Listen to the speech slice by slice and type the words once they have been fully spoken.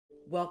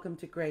welcome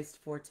to Grace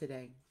for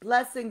today.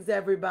 Blessings,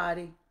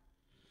 everybody.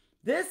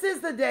 This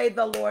is the day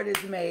the Lord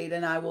has made,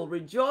 and I will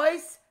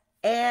rejoice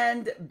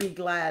and be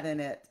glad in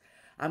it.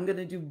 I'm going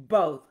to do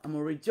both. I'm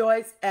going to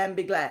rejoice and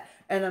be glad.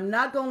 And I'm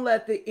not going to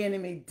let the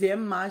enemy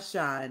dim my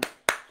shine.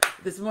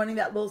 This morning,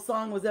 that little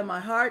song was in my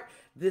heart.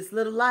 This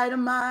little light of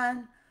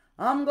mine,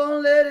 I'm going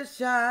to let it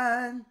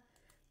shine.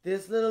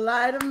 This little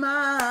light of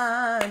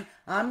mine,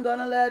 I'm going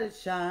to let it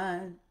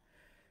shine.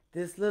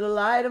 This little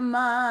light of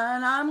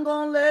mine, I'm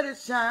going to let it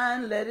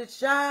shine. Let it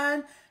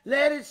shine,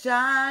 let it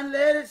shine,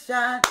 let it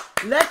shine.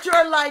 Let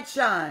your light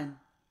shine.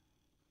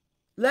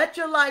 Let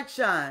your light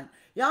shine.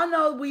 Y'all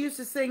know we used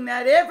to sing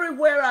that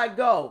everywhere I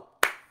go.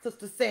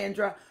 Sister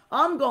Sandra,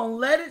 I'm going to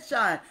let it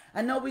shine.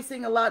 I know we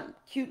sing a lot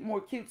more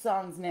cute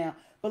songs now.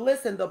 But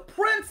listen, the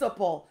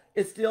principle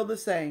is still the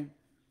same.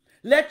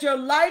 Let your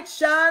light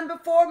shine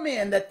before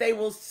men that they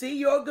will see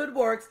your good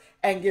works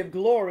and give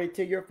glory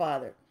to your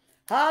Father.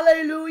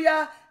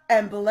 Hallelujah.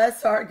 And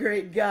bless our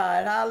great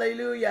God.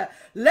 Hallelujah.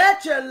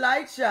 Let your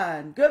light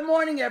shine. Good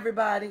morning,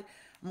 everybody.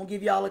 I'm going to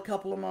give y'all a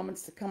couple of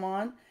moments to come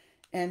on.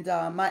 And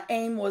my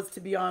aim was to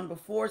be on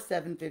before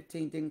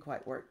 7:15. Didn't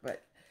quite work,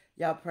 but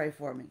y'all pray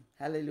for me.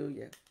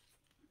 Hallelujah.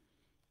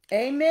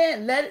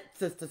 Amen. Let it,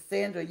 Sister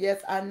Sandra.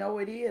 Yes, I know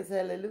it is.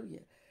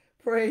 Hallelujah.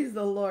 Praise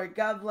the Lord.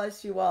 God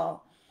bless you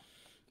all.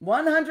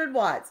 100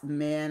 watts.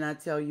 Man, I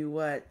tell you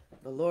what,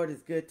 the Lord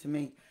is good to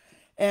me.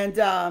 And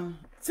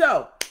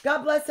so,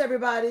 God bless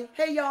everybody.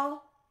 Hey,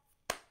 y'all.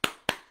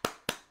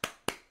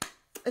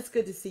 It's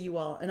good to see you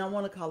all. And I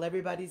want to call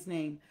everybody's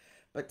name,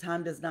 but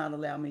time does not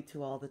allow me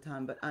to all the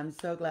time. But I'm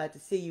so glad to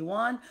see you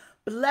on.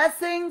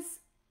 Blessings.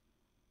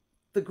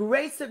 The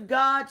grace of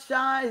God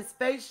shine, his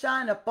face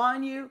shine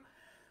upon you.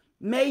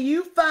 May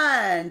you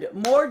find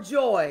more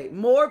joy,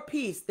 more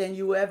peace than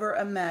you ever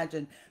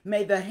imagined.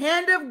 May the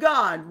hand of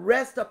God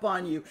rest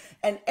upon you.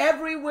 And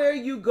everywhere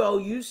you go,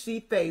 you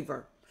see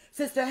favor.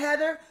 Sister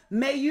Heather,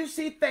 may you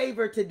see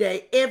favor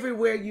today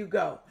everywhere you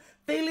go.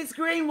 Felix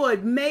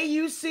Greenwood, may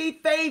you see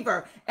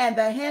favor and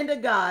the hand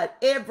of God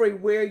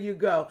everywhere you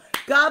go.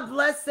 God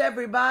bless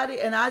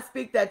everybody, and I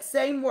speak that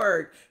same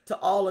word to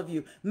all of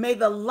you. May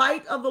the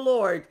light of the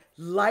Lord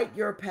light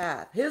your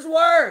path. His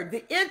word,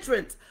 the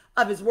entrance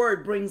of his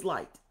word brings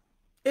light.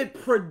 It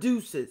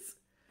produces.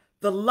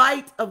 The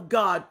light of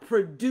God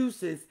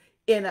produces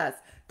in us.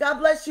 God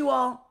bless you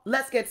all.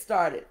 Let's get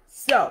started.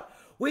 So,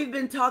 we've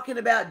been talking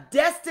about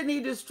destiny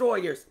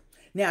destroyers.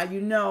 Now, you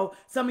know,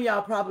 some of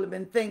y'all probably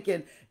been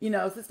thinking, you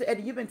know, Sister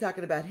Eddie, you've been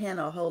talking about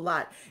Hannah a whole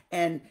lot,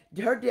 and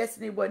her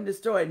destiny wasn't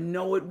destroyed.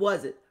 No, it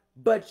wasn't.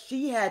 But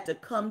she had to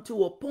come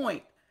to a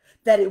point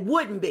that it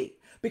wouldn't be,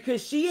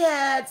 because she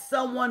had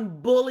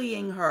someone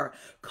bullying her,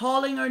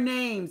 calling her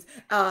names,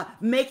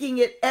 making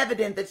it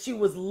evident that she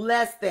was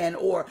less than,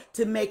 or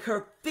to make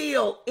her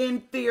feel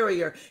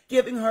inferior,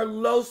 giving her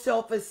low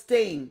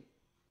self-esteem,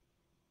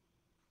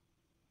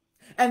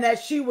 and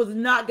that she was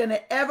not going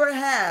to ever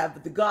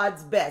have the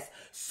God's best.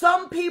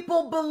 Some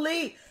people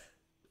believe.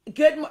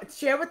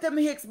 Share with them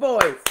Hicks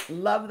boys.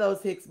 Love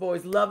those Hicks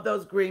boys. Love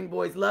those Green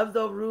boys. Love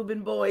those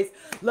Reuben boys.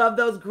 Love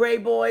those Gray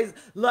boys.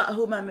 Who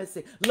am I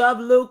missing? Love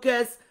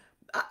Lucas.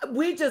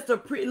 We just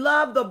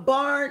love the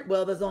Barnes.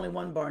 Well, there's only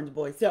one Barnes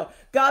boy. So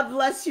God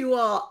bless you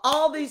all.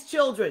 All these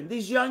children,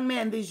 these young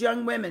men, these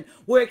young women,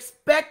 we're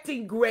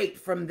expecting great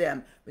from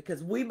them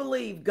because we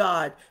believe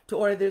God to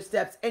order their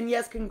steps. And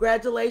yes,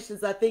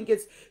 congratulations. I think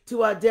it's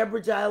to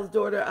Deborah Giles'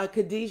 daughter,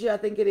 Khadijah, I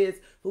think it is,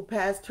 who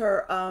passed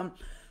her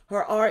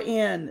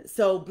RN.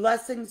 So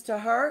blessings to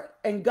her.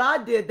 And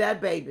God did that,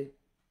 baby.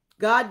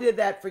 God did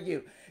that for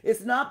you.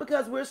 It's not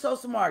because we're so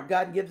smart.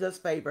 God gives us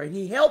favor, and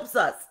he helps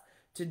us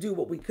to do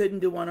what we couldn't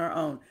do on our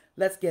own.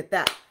 Let's get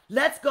that.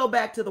 Let's go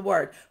back to the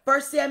word.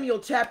 1 Samuel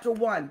chapter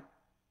 1.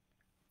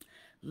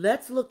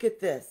 Let's look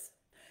at this.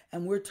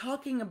 And we're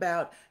talking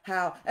about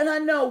how, and I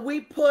know we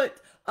put,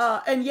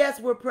 and yes,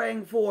 we're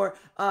praying for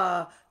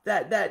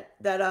that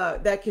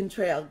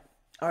contrail.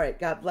 All right,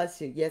 God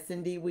bless you. Yes,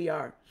 indeed we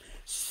are.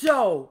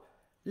 So,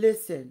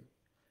 listen,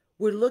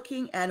 we're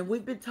looking, and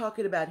we've been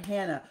talking about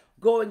Hannah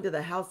going to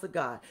the house of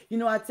God. You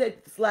know, I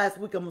said this last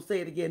week, I'm going to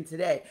say it again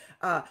today.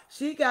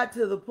 She got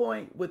to the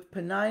point with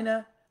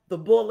Peninnah, the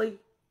bully.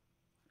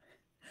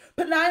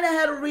 Peninnah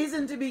had a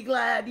reason to be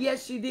glad.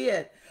 Yes, she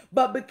did.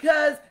 But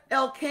because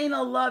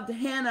Elkanah loved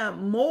Hannah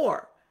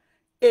more,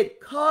 it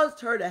caused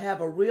her to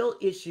have a real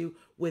issue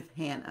with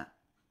Hannah.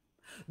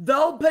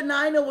 Though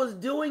Peninnah was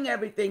doing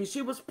everything,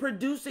 she was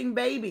producing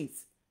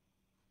babies.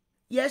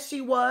 Yes,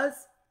 she was.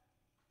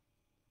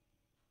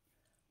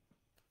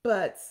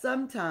 But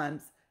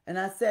sometimes, and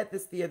I said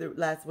this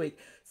last week,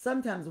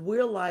 sometimes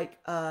we're like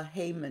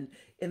Haman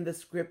in the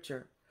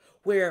scripture,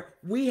 where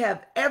we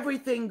have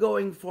everything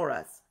going for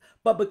us,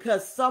 but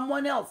because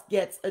someone else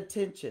gets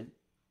attention,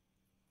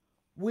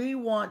 we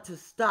want to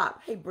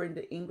stop. Hey,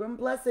 Brenda Ingram,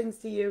 blessings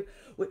to you.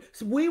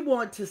 We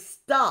want to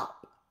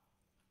stop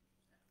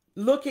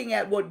looking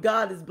at what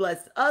God has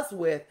blessed us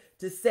with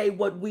to say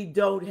what we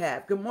don't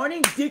have. Good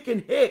morning,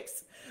 Deacon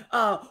Hicks.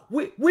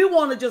 We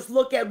want to just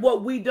look at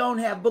what we don't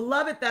have.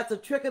 Beloved, that's a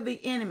trick of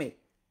the enemy.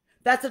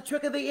 That's a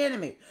trick of the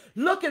enemy.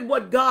 Look at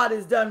what God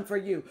has done for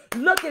you.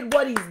 Look at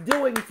what he's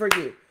doing for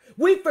you.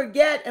 We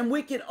forget, and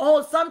we can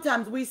all,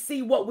 sometimes we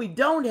see what we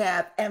don't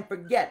have and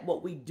forget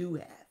what we do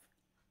have.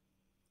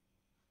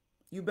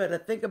 You better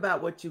think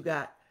about what you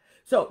got.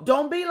 So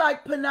don't be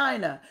like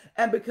Peninnah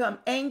and become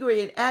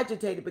angry and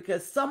agitated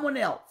because someone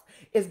else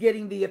is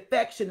getting the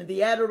affection and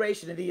the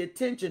adoration and the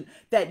attention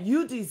that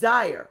you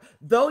desire,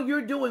 though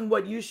you're doing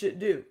what you should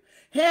do.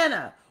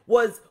 Hannah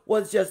was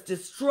just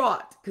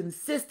distraught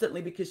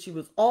consistently because she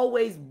was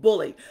always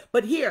bullied.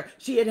 But here,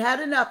 she had had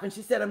enough, and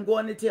she said, I'm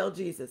going to tell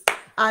Jesus.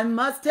 I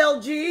must tell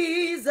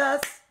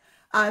Jesus.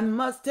 I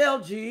must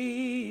tell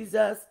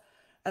Jesus.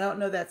 I don't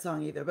know that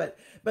song either, but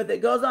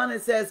it goes on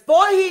and says,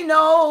 for he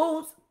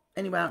knows.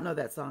 Anyway, I don't know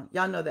that song.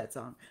 Y'all know that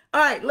song.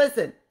 All right,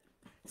 listen.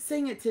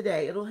 Sing it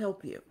today. It'll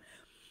help you.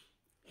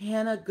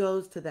 Hannah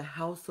goes to the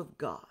house of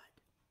God.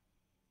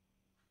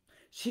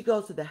 She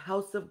goes to the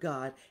house of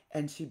God,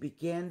 and she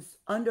begins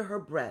under her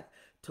breath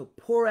to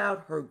pour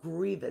out her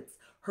grievance,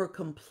 her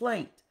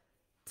complaint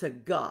to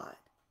God.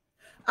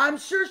 I'm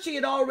sure she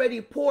had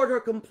already poured her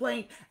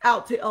complaint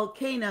out to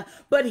Elkanah,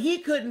 but he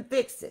couldn't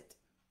fix it.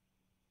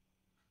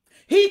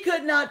 He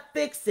could not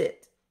fix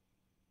it,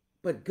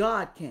 but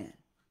God can.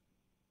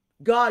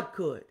 God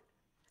could.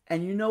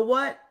 And you know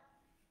what?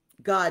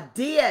 God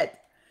did.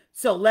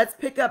 So let's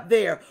pick up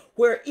there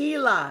where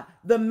Eli,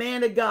 the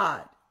man of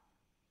God,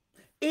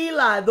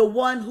 Eli, the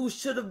one who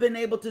should have been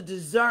able to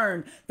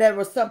discern there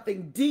was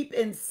something deep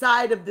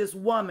inside of this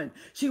woman.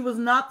 She was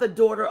not the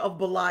daughter of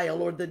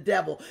Belial or the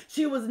devil.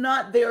 She was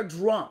not there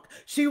drunk.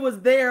 She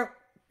was there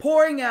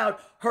pouring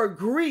out her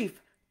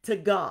grief to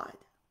God.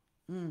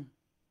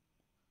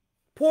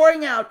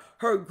 Pouring out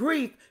her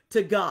grief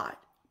to God,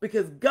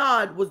 because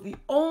God was the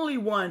only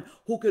one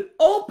who could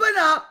open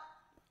up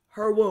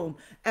her womb.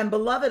 And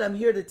beloved, I'm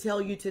here to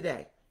tell you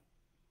today,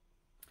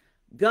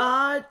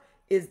 God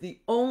is the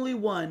only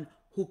one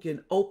who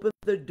can open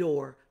the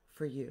door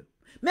for you.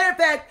 Matter of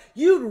fact,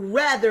 you'd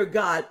rather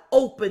God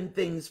open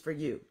things for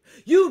you.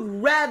 You'd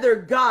rather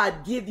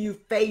God give you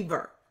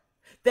favor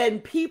than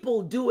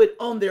people do it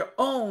on their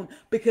own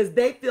because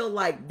they feel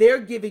like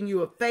they're giving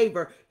you a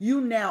favor you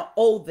now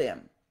owe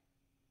them.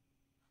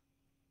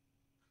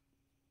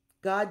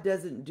 God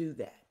doesn't do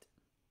that.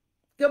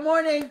 Good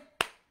morning.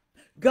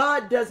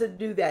 God doesn't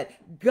do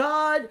that.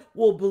 God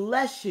will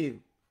bless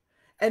you.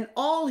 And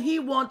all he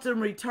wants in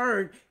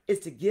return is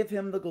to give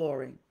him the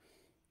glory.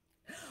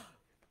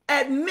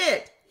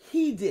 Admit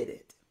he did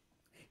it.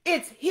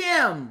 It's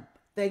him.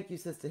 Thank you,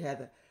 Sister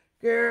Heather.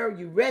 Girl,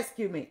 you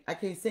rescued me. I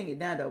can't sing it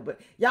now, though, but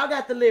y'all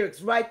got the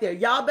lyrics right there.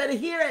 Y'all better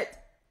hear it.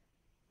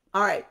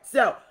 All right,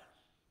 so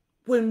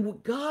when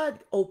God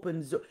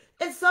opens,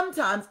 and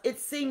sometimes it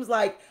seems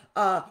like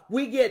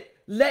we get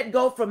let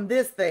go from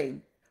this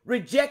thing,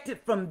 rejected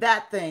from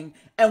that thing,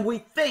 and we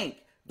think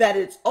that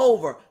it's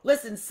over.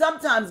 Listen,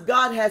 sometimes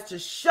God has to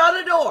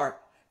shut a door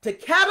to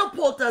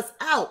catapult us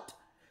out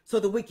so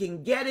that we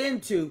can get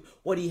into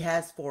what he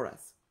has for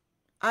us.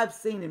 I've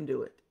seen him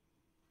do it.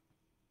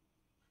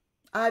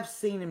 I've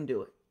seen him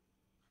do it.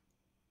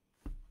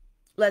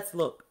 Let's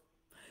look.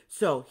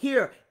 So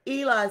here,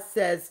 Eli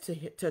says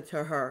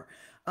to her,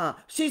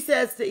 she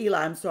says to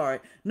Eli, I'm sorry,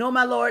 no,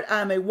 my Lord,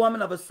 I am a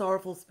woman of a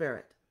sorrowful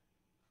spirit.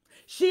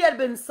 She had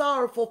been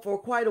sorrowful for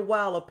quite a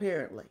while,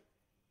 apparently.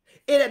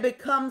 It had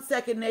become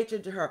second nature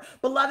to her.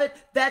 Beloved,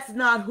 that's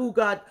not who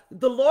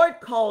the Lord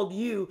called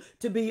you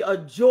to be a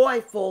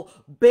joyful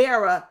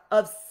bearer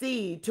of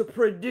seed to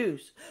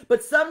produce.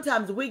 But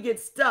sometimes we get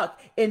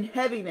stuck in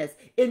heaviness,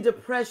 in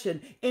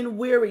depression, in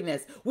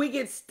weariness. We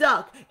get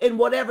stuck in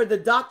whatever the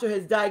doctor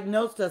has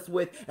diagnosed us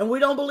with, and we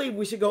don't believe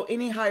we should go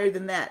any higher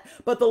than that.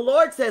 But the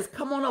Lord says,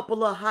 come on up a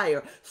little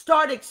higher.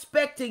 Start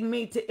expecting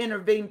me to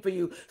intervene for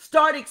you.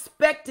 Start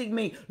expecting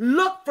me.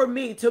 Look for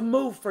me to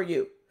move for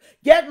you.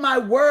 Get my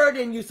word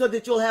in you so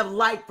that you'll have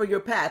light for your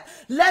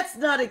path. Let's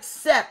not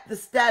accept the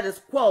status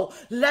quo.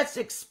 Let's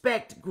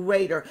expect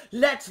greater.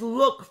 Let's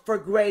look for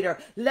greater.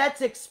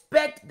 Let's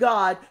expect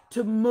God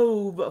to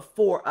move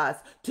for us,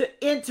 to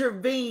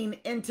intervene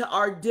into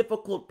our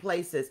difficult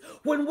places.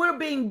 When we're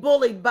being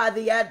bullied by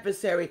the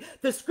adversary,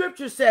 the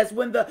scripture says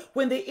when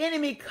the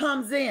enemy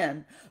comes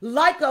in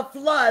like a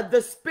flood,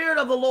 the Spirit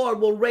of the Lord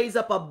will raise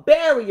up a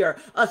barrier,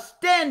 a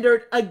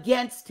standard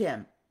against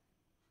him.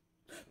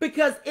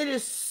 Because it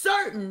is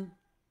certain,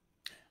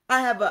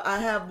 I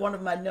have one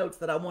of my notes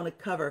that I want to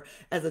cover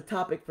as a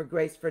topic for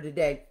grace for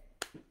today,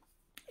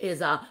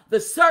 is the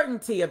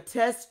certainty of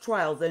tests,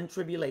 trials, and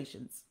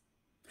tribulations.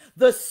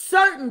 The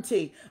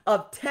certainty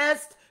of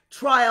tests,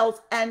 trials,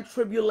 and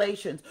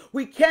tribulations.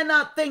 We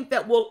cannot think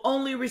that we'll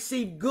only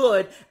receive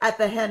good at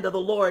the hand of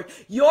the Lord.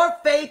 Your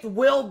faith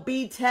will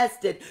be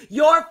tested.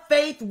 Your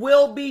faith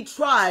will be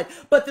tried.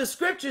 But the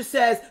scripture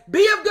says,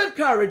 be of good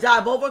courage.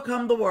 I've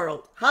overcome the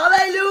world.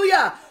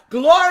 Hallelujah.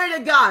 Glory to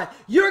God.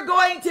 You're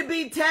going to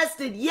be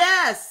tested.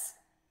 Yes.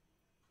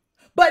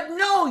 But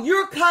no,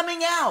 you're coming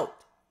out.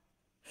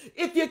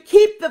 If you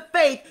keep the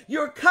faith,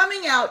 you're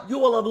coming out, you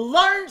will have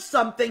learned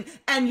something,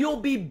 and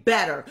you'll be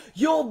better.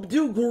 You'll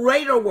do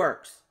greater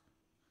works.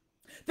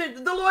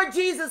 The Lord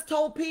Jesus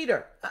told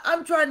Peter,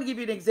 I'm trying to give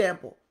you an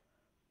example.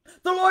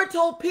 The Lord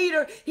told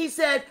Peter, he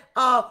said,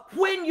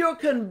 when you're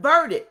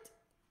converted,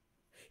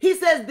 he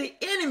says the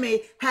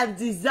enemy has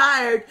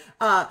desired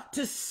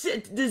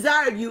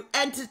you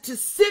and to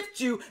sift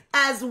you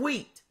as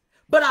wheat,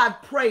 but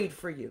I've prayed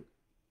for you.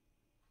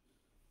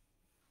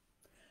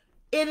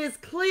 It is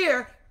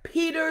clear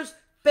Peter's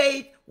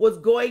faith was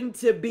going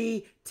to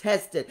be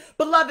tested.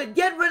 Beloved,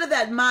 get rid of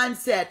that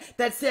mindset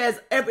that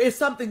says if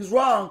something's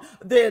wrong,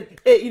 then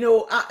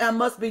I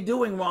must be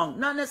doing wrong.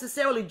 Not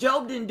necessarily.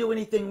 Job didn't do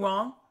anything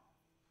wrong.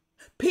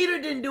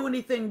 Peter didn't do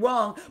anything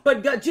wrong,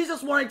 but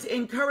Jesus wanted to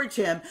encourage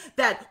him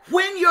that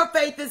when your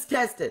faith is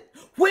tested,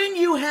 when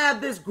you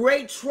have this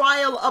great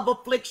trial of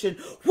affliction,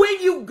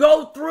 when you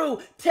go through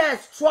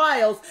tests,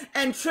 trials,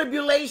 and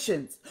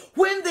tribulations,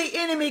 when the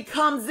enemy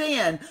comes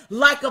in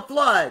like a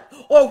flood,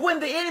 or when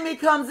the enemy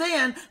comes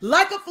in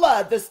like a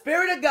flood, the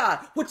Spirit of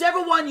God,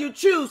 whichever one you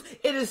choose,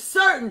 it is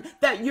certain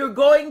that you're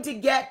going to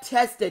get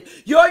tested.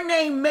 Your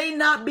name may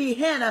not be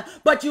Hannah,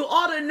 but you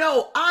ought to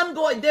know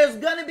there's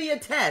going to be a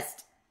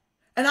test.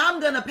 And I'm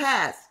going to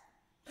pass.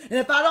 And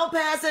if I don't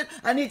pass it,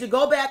 I need to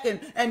go back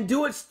and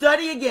do it,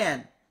 study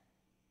again.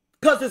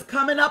 Because it's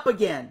coming up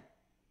again.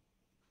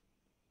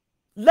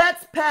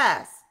 Let's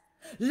pass.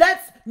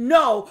 Let's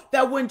know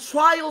that when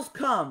trials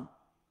come,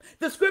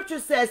 the scripture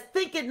says,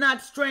 think it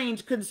not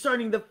strange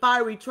concerning the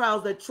fiery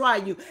trials that try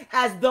you,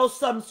 as though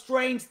some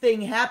strange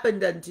thing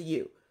happened unto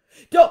you.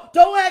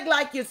 Don't act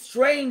like it's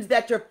strange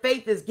that your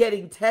faith is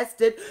getting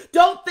tested.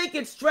 Don't think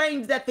it's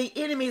strange that the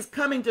enemy is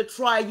coming to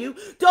try you.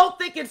 Don't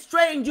think it's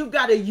strange you've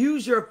got to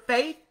use your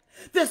faith.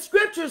 The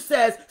scripture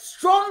says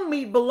strong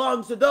meat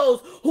belongs to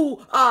those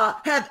who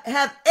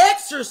have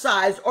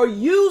exercised or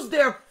used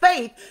their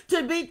faith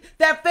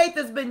their faith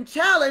has been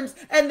challenged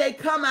and they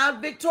come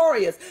out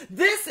victorious.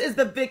 This is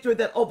the victory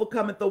that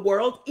overcometh the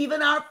world,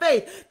 even our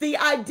faith. The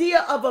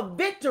idea of a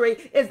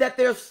victory is that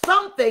there's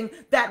something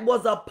that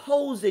was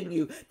opposing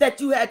you,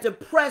 that you had to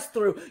press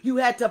through, you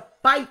had to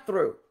fight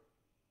through.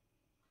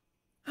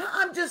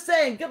 I'm just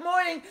saying, good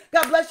morning.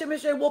 God bless you,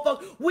 Missionary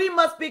Woolfolk. We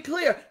must be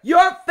clear.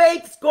 Your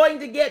faith's going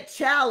to get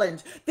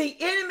challenged. The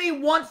enemy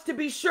wants to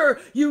be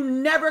sure you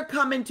never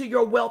come into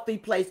your wealthy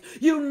place.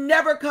 You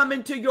never come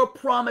into your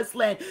promised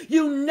land.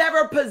 You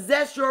never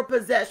possess your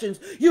possessions.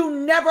 You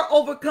never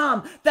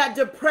overcome that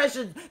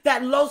depression,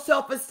 that low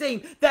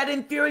self-esteem, that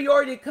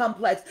inferiority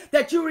complex,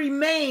 that you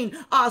remain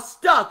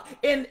stuck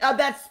in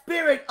that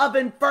spirit of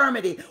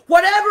infirmity.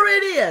 Whatever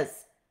it is,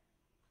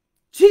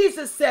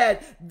 Jesus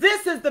said,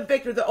 this is the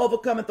victory that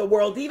overcometh the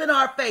world, even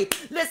our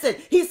faith. Listen,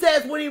 he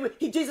says,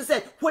 Jesus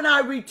said, when I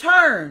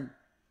return,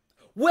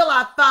 will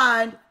I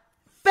find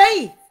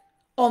faith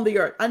on the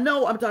earth? I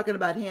know I'm talking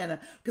about Hannah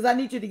because I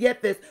need you to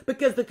get this,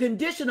 because the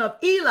condition of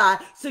Eli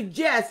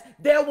suggests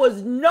there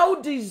was no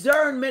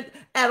discernment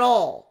at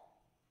all.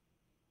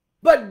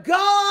 But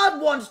God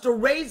wants to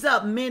raise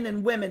up men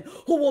and women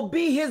who will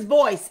be his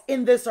voice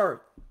in this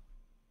earth.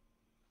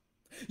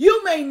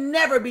 You may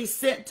never be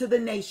sent to the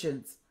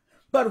nations,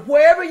 but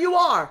wherever you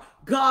are,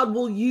 God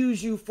will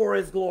use you for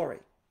his glory.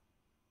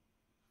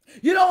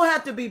 You don't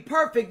have to be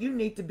perfect. You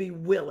need to be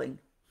willing.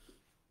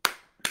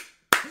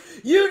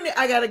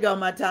 I got to go.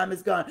 My time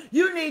is gone.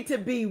 You need to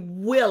be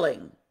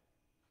willing.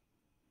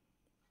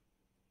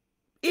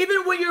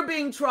 Even when you're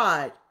being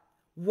tried,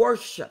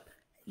 worship.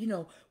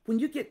 When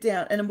you get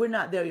down, and we're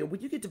not there yet, when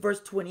you get to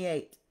verse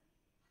 28,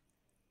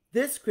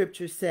 this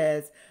scripture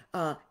says,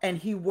 and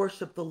he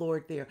worshiped the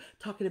Lord there,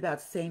 talking about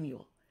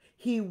Samuel.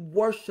 He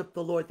worshiped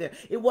the Lord there.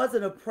 It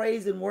wasn't a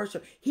praise and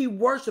worship. He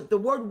worshiped. The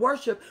word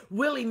worship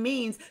really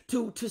means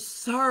to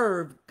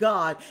serve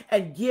God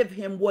and give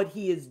him what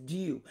he is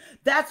due.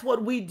 That's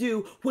what we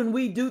do when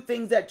we do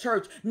things at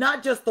church,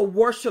 not just the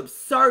worship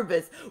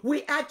service.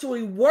 We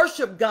actually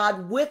worship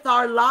God with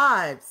our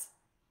lives.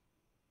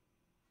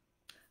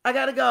 I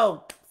got to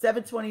go.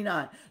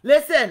 7:29.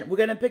 Listen, we're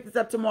going to pick this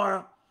up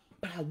tomorrow,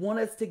 but I want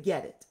us to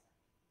get it.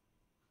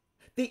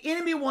 The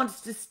enemy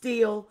wants to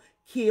steal,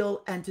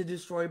 kill, and to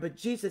destroy. But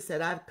Jesus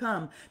said, I've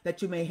come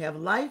that you may have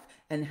life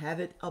and have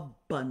it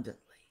abundantly.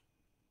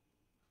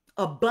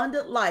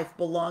 Abundant life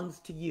belongs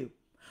to you.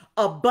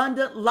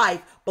 Abundant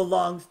life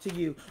belongs to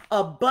you.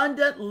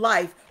 Abundant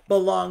life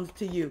belongs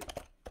to you.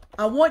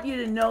 I want you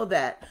to know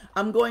that.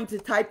 I'm going to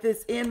type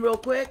this in real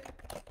quick.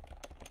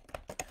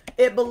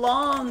 It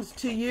belongs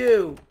to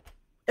you.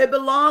 It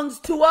belongs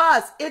to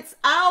us. It's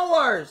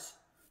ours.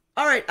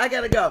 All right, I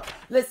got to go.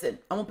 Listen,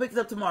 I'm going to pick this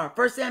up tomorrow.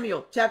 1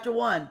 Samuel chapter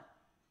 1.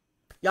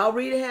 Y'all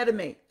read ahead of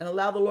me and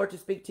allow the Lord to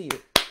speak to you.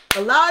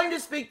 Allow him to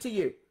speak to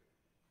you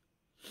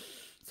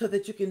so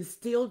that you can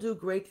still do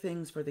great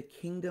things for the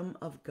kingdom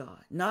of God.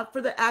 Not for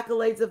the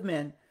accolades of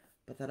men,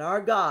 but that our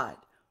God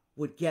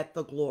would get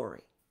the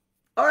glory.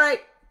 All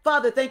right,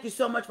 Father, thank you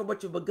so much for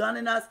what you've begun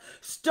in us.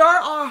 Stir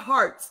our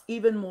hearts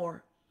even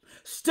more.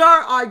 Stir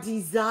our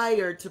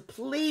desire to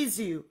please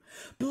you.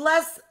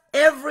 Bless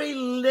every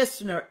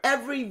listener,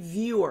 every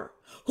viewer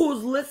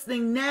who's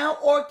listening now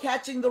or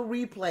catching the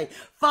replay.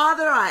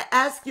 Father, I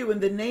ask you in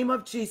the name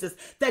of Jesus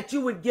that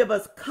you would give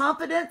us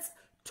confidence,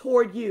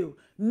 toward you.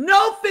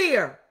 No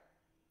fear.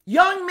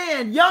 Young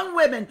men, young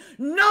women,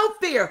 no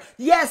fear.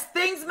 Yes,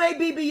 things may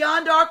be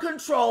beyond our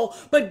control,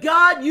 but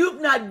God, you've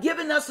not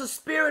given us a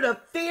spirit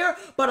of fear,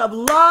 but of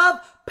love,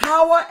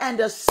 power, and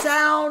a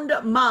sound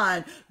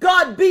mind.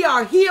 God, be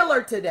our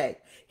healer today.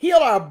 Heal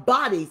our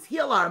bodies,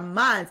 heal our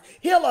minds,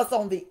 heal us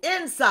on the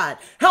inside.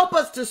 Help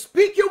us to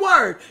speak your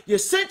word. You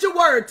sent your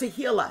word to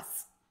heal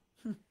us.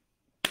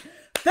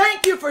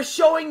 Thank you for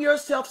showing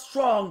yourself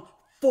strong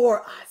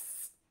for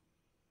us.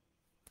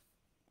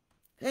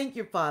 Thank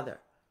you, Father.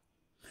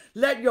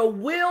 Let your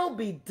will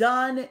be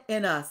done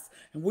in us.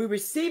 And we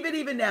receive it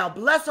even now.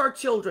 Bless our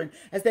children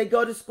as they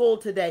go to school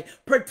today.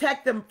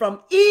 Protect them from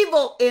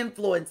evil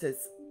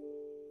influences.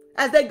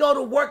 As they go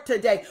to work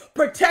today,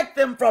 protect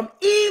them from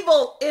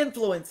evil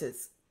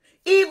influences,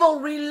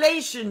 evil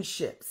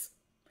relationships.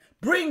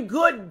 Bring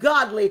good,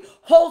 godly,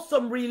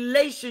 wholesome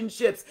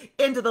relationships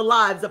into the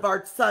lives of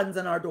our sons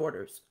and our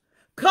daughters.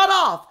 Cut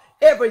off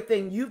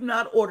everything you've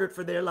not ordered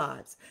for their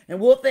lives. And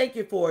we'll thank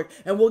you for it.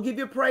 And we'll give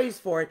you praise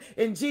for it.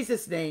 In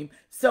Jesus' name,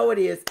 so it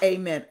is.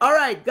 Amen. All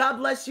right. God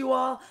bless you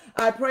all.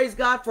 I praise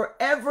God for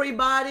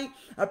everybody.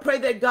 I pray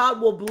that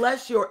God will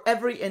bless your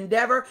every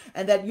endeavor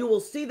and that you will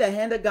see the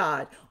hand of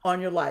God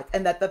on your life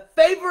and that the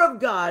favor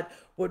of God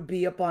would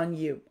be upon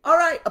you. All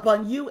right.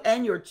 Upon you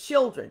and your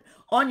children,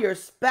 on your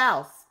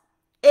spouse,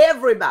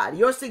 everybody,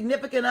 your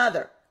significant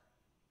other.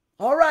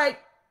 All right.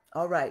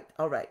 All right.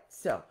 All right.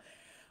 So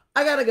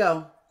I got to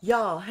go.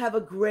 Y'all have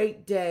a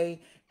great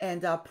day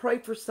and pray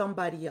for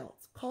somebody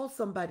else. Call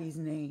somebody's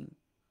name.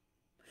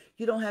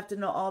 You don't have to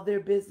know all their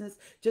business.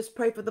 Just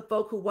pray for the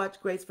folk who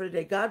watch Grace for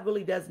Today. God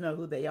really does know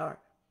who they are.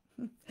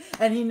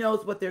 And he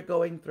knows what they're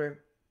going through.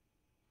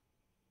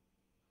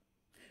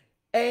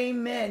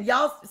 Amen.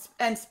 Y'all,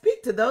 and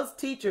speak to those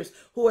teachers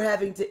who are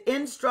having to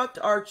instruct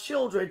our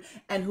children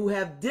and who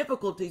have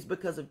difficulties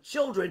because of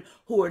children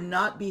who are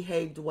not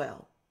behaved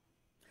well.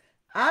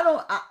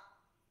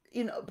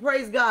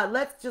 Praise God.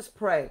 Let's just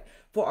pray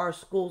for our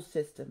school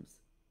systems.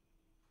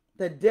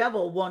 The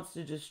devil wants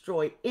to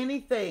destroy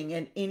anything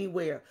and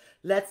anywhere.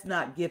 Let's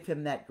not give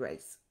him that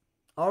grace.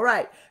 All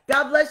right.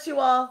 God bless you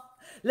all.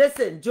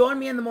 Listen, join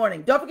me in the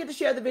morning. Don't forget to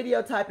share the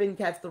video, type in,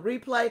 catch the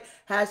replay,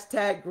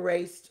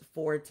 #graced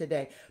for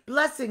today.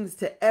 Blessings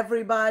to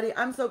everybody.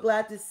 I'm so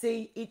glad to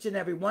see each and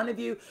every one of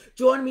you.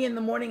 Join me in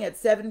the morning at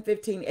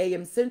 7:15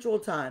 a.m. Central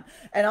Time.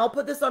 And I'll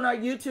put this on our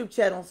YouTube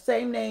channel,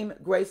 same name,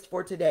 Graced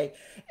for Today.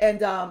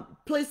 And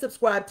please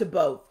subscribe to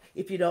both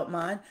if you don't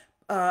mind.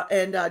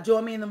 And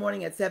join me in the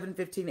morning at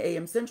 7:15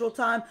 a.m. Central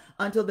Time.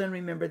 Until then,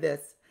 remember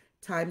this.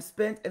 Time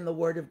spent in the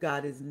Word of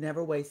God is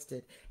never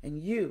wasted. And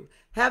you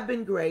have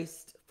been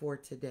graced for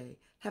today.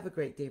 Have a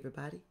great day,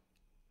 everybody.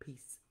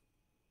 Peace.